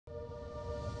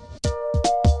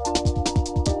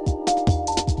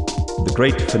The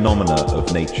great phenomena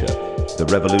of nature, the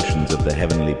revolutions of the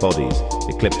heavenly bodies,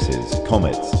 eclipses,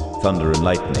 comets, thunder and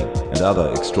lightning, and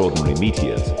other extraordinary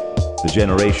meteors, the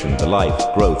generation, the life,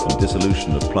 growth and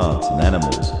dissolution of plants and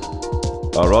animals,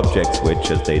 are objects which,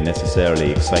 as they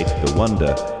necessarily excite the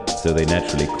wonder, so they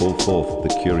naturally call forth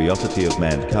the curiosity of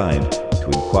mankind to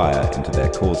inquire into their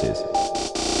causes.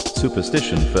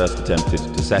 Superstition first attempted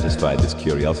to satisfy this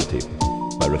curiosity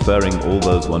by referring all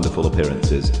those wonderful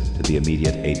appearances to the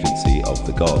immediate agency of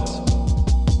the gods.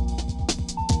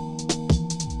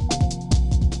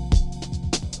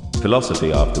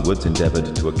 Philosophy afterwards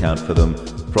endeavored to account for them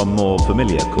from more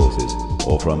familiar causes,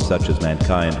 or from such as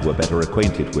mankind were better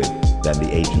acquainted with than the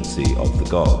agency of the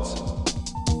gods.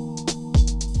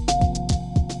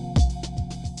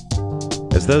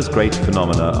 As those great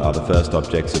phenomena are the first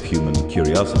objects of human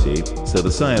curiosity, so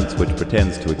the science which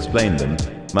pretends to explain them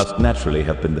must naturally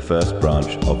have been the first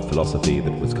branch of philosophy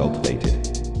that was cultivated.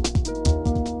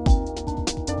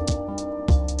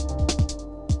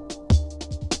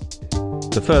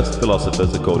 The first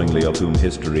philosophers, accordingly, of whom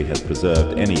history has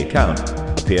preserved any account,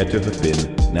 appear to have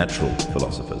been natural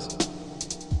philosophers.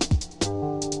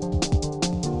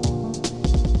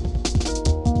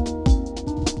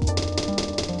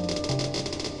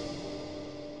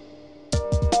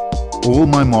 All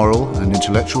my moral and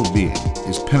intellectual being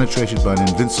is penetrated by an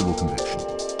invincible conviction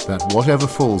that whatever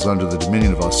falls under the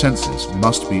dominion of our senses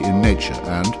must be in nature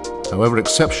and, however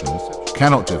exceptional,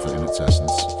 cannot differ in its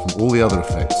essence from all the other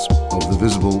effects of the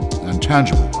visible and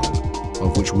tangible world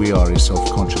of which we are a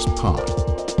self-conscious part.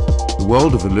 The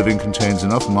world of the living contains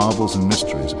enough marvels and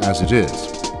mysteries as it is,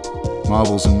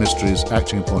 marvels and mysteries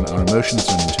acting upon our emotions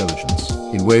and intelligence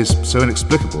in ways so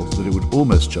inexplicable that it would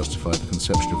almost justify the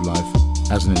conception of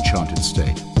life as an enchanted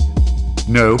state.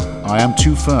 No, I am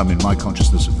too firm in my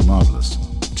consciousness of the marvelous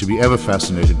to be ever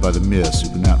fascinated by the mere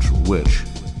supernatural, which,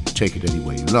 take it any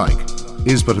way you like,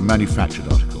 is but a manufactured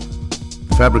article,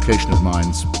 the fabrication of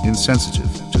minds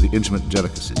insensitive to the intimate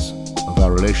delicacies of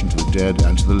our relation to the dead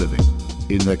and to the living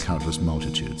in their countless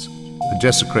multitudes, the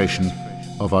desecration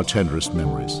of our tenderest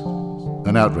memories,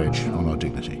 an outrage on our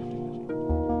dignity.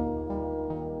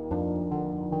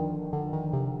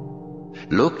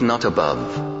 Look not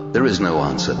above, there is no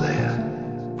answer there.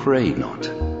 Pray not,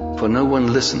 for no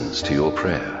one listens to your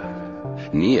prayer.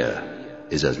 Near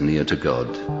is as near to God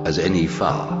as any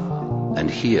far, and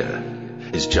here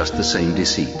is just the same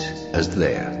deceit as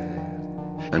there.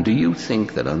 And do you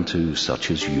think that unto such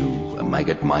as you, a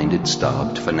maggot-minded,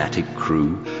 starved, fanatic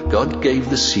crew, God gave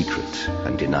the secret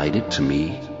and denied it to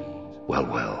me? Well,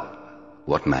 well,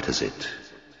 what matters it?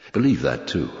 Believe that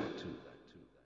too.